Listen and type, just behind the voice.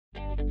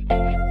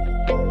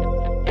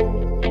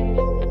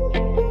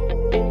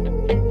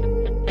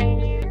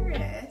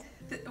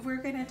We're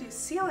gonna do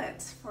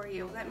sealants for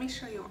you. Let me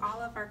show you all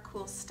of our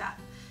cool stuff.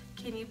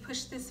 Can you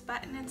push this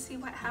button and see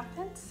what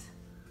happens?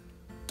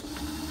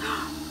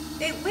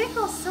 It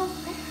wiggles so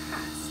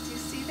fast. Do you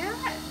see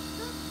that?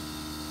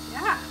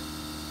 Yeah.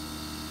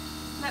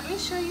 Let me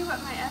show you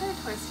what my other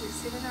toys do.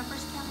 See the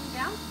numbers counting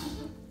down?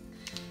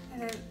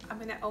 And then I'm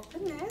gonna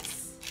open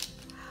this.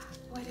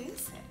 What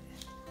is it?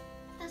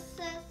 It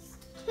says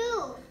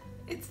 2.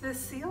 It's the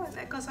sealant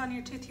that goes on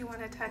your tooth. You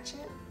wanna touch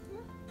it?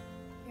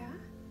 Yeah?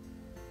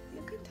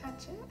 You can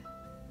touch it.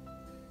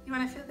 You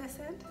wanna feel this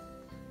end?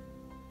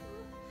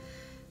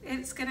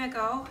 It's gonna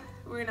go,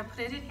 we're gonna put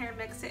it in here,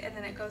 mix it, and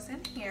then it goes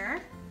in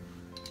here.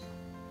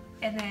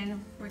 And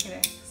then we're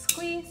gonna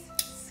squeeze,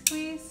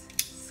 squeeze,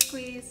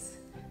 squeeze.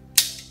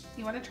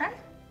 You wanna try?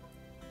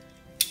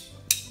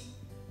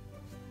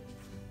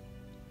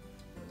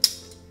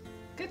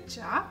 Good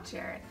job,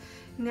 Jared.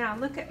 Now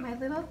look at my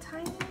little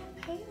tiny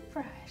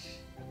paintbrush.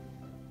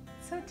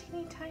 So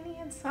teeny tiny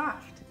and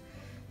soft.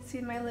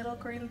 See my little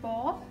green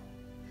bowl?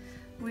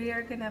 We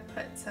are gonna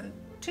put some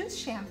tooth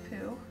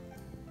shampoo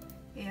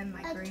in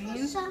my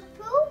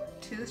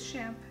tooth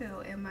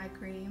shampoo in my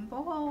green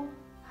bowl.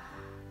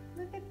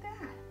 Look at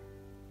that.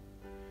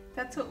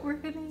 That's what we're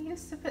gonna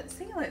use to put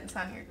sealants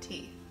on your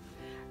teeth.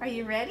 Are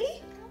you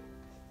ready?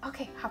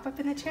 Okay, hop up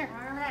in the chair.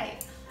 All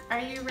right. Are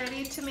you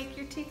ready to make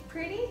your teeth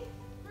pretty?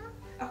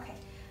 Okay.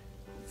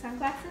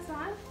 Sunglasses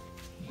on.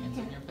 Hands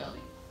on your belly.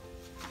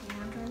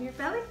 Hands on your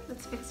belly.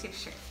 Let's fix your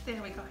shirt.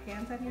 There we go.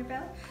 Hands on your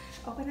belly.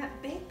 Open up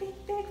big, big,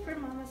 big for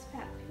Mama's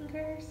fat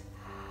fingers.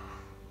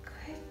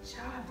 Good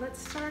job. Let's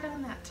start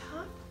on that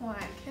top one.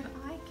 Can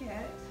I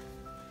get...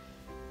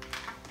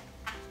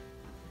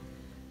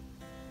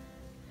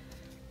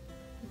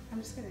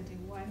 I'm just going to do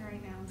one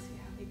right now and see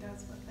how he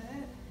does with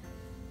it.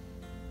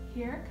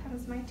 Here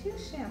comes my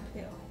tooth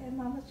shampoo. And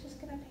Mama's just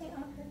going to paint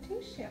on her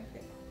tooth shampoo.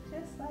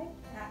 Just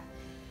like that.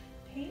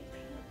 Paint,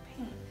 paint,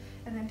 paint.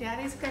 And then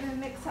Daddy's going to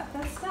mix up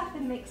the stuff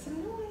and make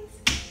some noise.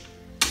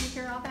 You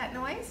hear all that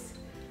noise?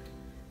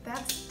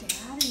 That's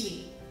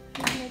Daddy.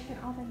 He's making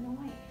all the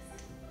noise.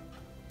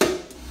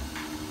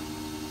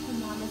 And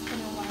Mama's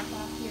going to wipe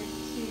off your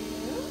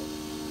tooth.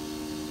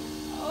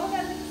 Oh,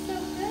 that looks so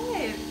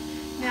good.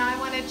 Now I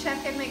want to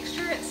check and make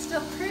sure it's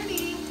still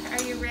pretty.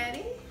 Are you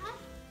ready?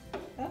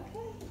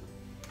 Okay.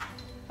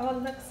 Oh,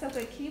 it looks so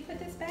good. Can you put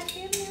this back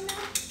in your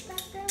mouth?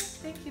 Back there?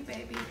 Thank you,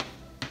 baby.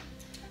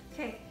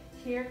 Okay,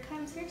 here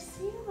comes your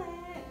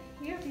sealant.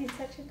 You're being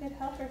such a good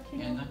helper.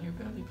 Hand on your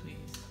belly,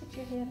 please. Put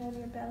your hand on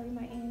your belly,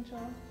 my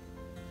angel.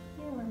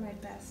 You are my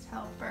best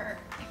helper.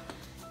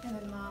 And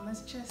then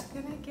Mama's just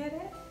gonna get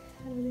it,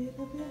 a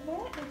little bit of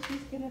it, and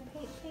she's gonna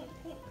paint, paint,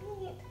 paint,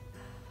 paint.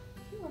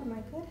 You are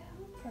my good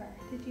helper.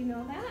 Did you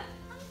know that?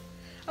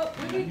 Oh,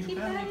 we're gonna keep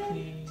that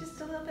in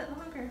just a little bit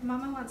longer.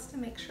 Mama wants to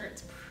make sure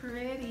it's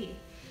pretty.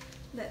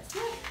 Let's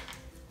look.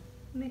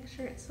 Make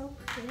sure it's so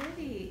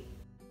pretty.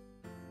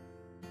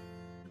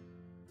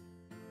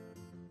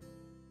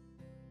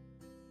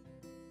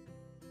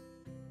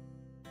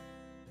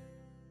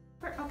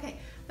 Okay,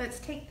 let's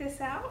take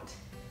this out.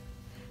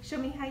 Show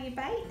me how you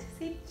bite.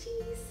 Say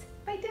cheese.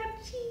 Bite down,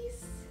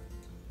 cheese.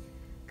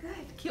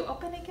 Good. Can you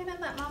open again and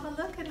let Mama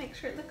look and make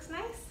sure it looks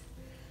nice?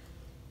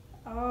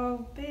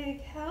 Oh,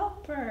 big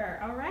helper.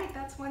 All right,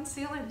 that's one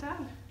sealant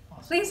done.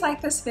 Awesome. Please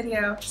like this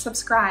video,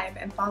 subscribe,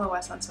 and follow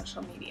us on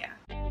social media.